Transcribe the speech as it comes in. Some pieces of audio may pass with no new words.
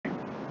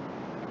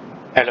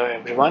Hello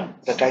everyone,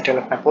 the title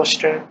of my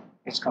poster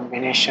is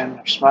Combination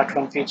of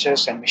Smartphone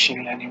Features and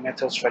Machine Learning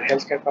Methods for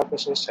Healthcare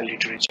Purposes, a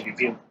Literature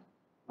Review.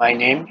 My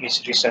name is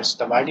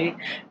Dawadi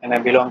and I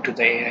belong to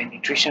the AI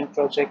Nutrition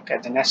Project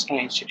at the National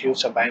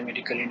Institutes of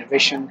Biomedical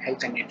Innovation,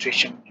 Health and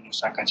Nutrition in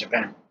Osaka,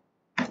 Japan.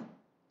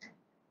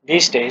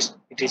 These days,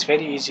 it is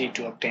very easy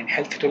to obtain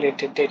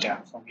health-related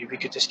data from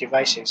ubiquitous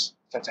devices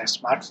such as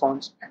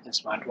smartphones and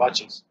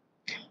smartwatches.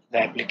 The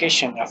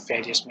application of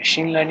various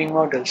machine learning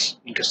models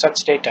into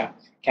such data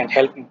can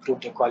help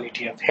improve the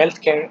quality of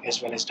healthcare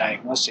as well as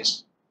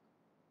diagnosis.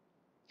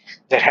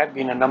 There have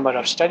been a number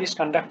of studies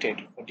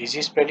conducted for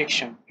disease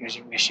prediction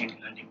using machine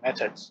learning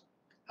methods.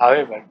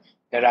 However,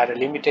 there are a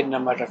limited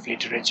number of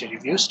literature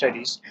review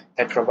studies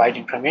that provide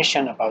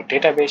information about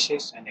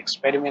databases and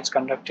experiments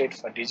conducted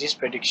for disease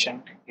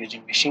prediction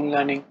using machine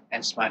learning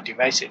and smart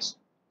devices.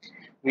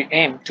 We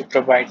aim to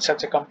provide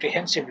such a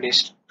comprehensive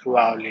list through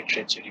our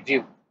literature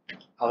review.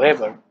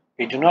 However,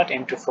 we do not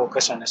aim to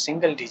focus on a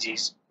single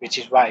disease, which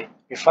is why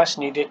we first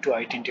needed to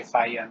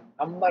identify a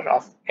number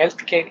of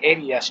healthcare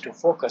areas to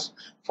focus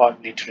for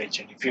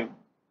literature review.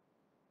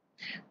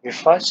 We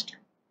first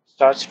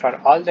searched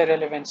for all the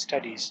relevant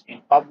studies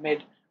in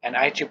PubMed and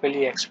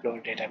IEEE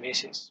Explore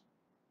databases.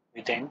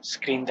 We then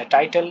screened the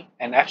title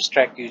and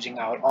abstract using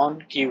our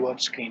own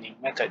keyword screening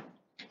method.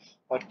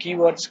 For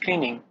keyword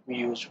screening, we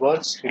use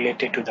words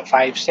related to the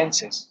five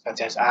senses,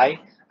 such as eye,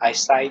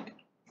 eyesight,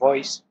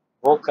 voice,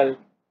 vocal,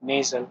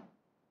 nasal,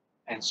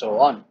 and so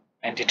on,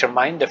 and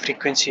determine the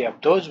frequency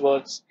of those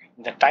words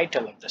in the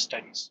title of the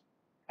studies.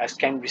 As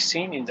can be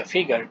seen in the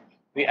figure,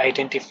 we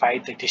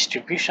identified the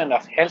distribution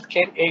of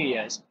healthcare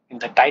areas in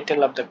the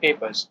title of the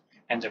papers,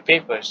 and the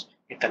papers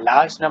with a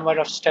large number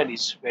of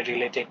studies were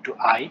related to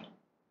eye,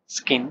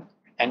 skin,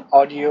 and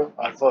audio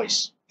or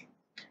voice.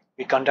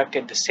 We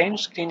conducted the same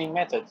screening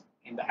method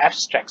in the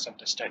abstracts of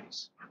the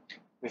studies.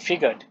 We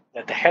figured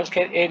that the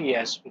healthcare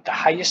areas with the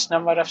highest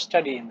number of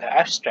study in the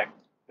abstract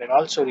were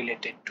also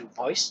related to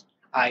voice,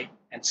 eye,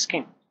 and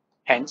skin.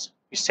 Hence,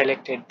 we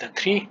selected the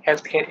three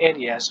healthcare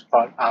areas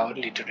for our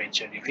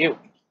literature review.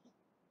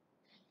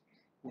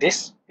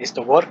 This is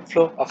the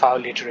workflow of our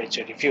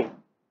literature review.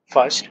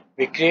 First,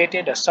 we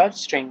created a search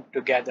string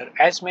to gather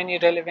as many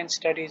relevant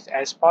studies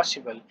as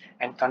possible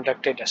and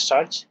conducted a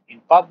search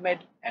in PubMed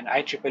and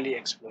IEEE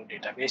Explore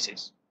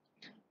databases.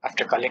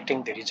 After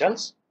collecting the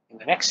results, in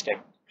the next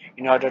step,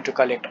 in order to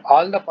collect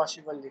all the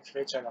possible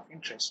literature of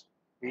interest,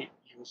 we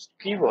used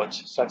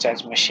keywords such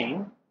as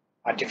machine,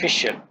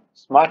 artificial,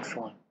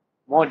 smartphone,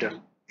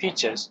 model,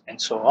 features,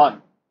 and so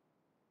on.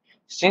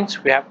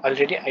 Since we have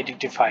already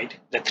identified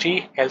the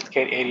three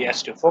healthcare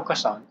areas to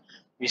focus on,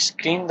 we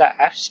screened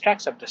the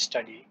abstracts of the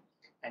study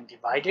and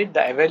divided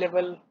the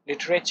available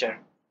literature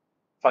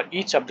for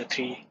each of the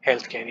three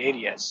healthcare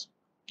areas.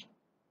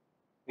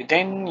 We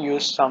then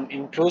used some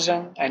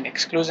inclusion and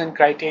exclusion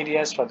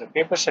criteria for the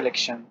paper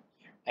selection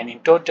and in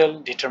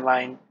total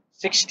determined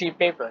 60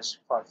 papers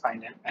for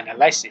final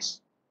analysis.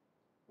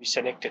 We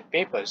selected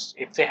papers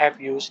if they have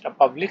used a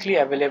publicly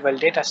available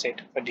dataset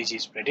for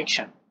disease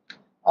prediction,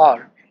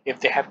 or if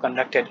they have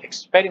conducted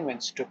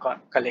experiments to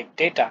collect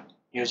data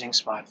using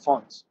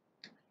smartphones.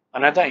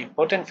 Another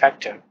important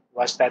factor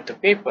was that the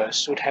papers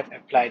should have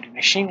applied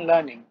machine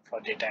learning for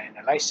data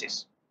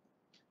analysis.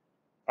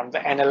 From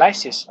the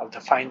analysis of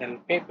the final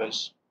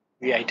papers,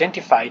 we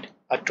identified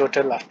a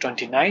total of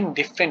 29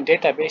 different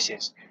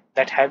databases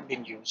that have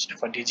been used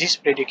for disease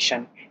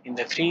prediction in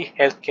the three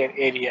healthcare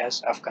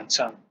areas of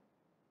concern.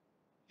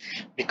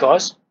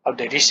 Because of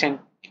the recent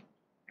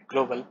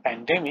global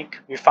pandemic,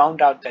 we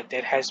found out that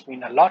there has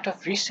been a lot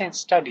of recent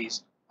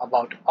studies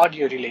about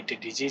audio-related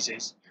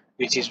diseases,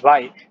 which is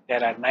why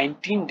there are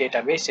 19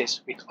 databases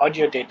with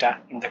audio data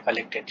in the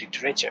collected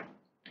literature,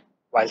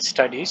 while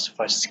studies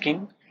for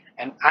skin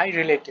and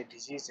eye-related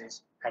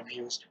diseases have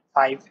used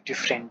 5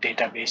 different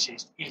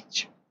databases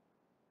each.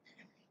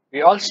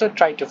 We also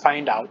tried to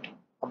find out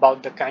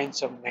about the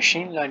kinds of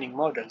machine learning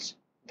models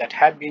that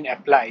have been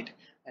applied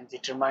and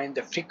determine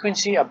the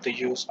frequency of the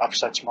use of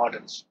such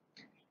models.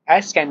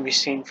 As can be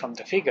seen from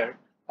the figure,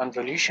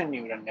 convolution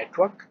neural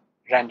network,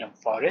 random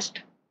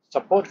forest,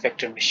 support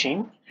vector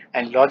machine,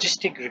 and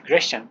logistic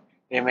regression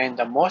remain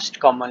the most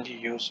commonly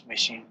used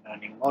machine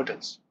learning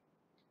models.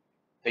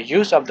 The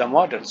use of the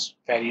models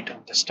varied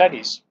on the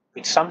studies,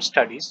 with some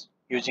studies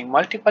using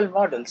multiple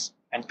models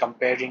and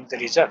comparing the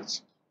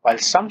results, while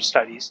some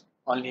studies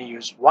only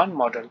use one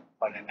model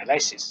for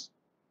analysis.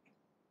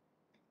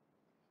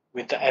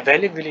 With the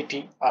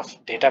availability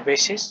of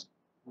databases,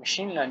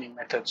 machine learning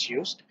methods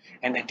used,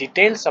 and the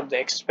details of the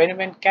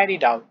experiment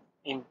carried out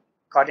in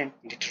current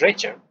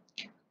literature,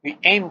 we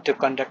aim to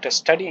conduct a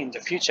study in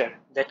the future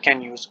that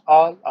can use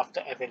all of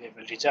the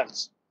available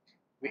results.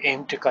 We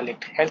aim to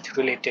collect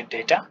health-related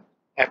data,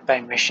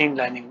 apply machine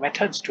learning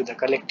methods to the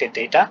collected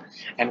data,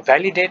 and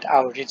validate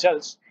our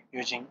results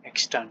using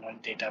external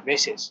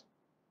databases.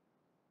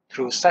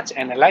 Through such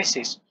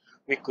analysis,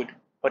 we could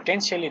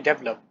potentially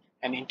develop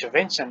an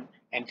intervention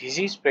and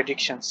disease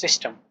prediction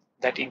system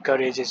that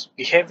encourages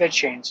behavior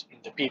change in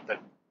the people.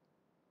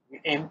 We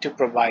aim to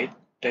provide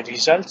the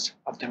results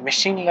of the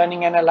machine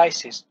learning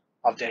analysis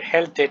of their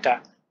health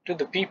data to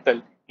the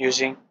people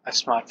using a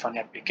smartphone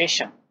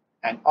application,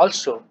 and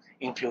also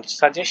includes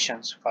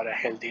suggestions for a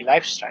healthy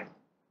lifestyle.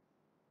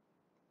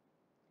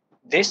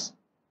 This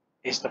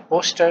is the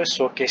poster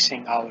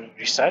showcasing our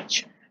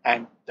research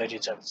and the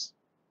results.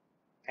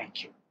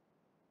 Thank you.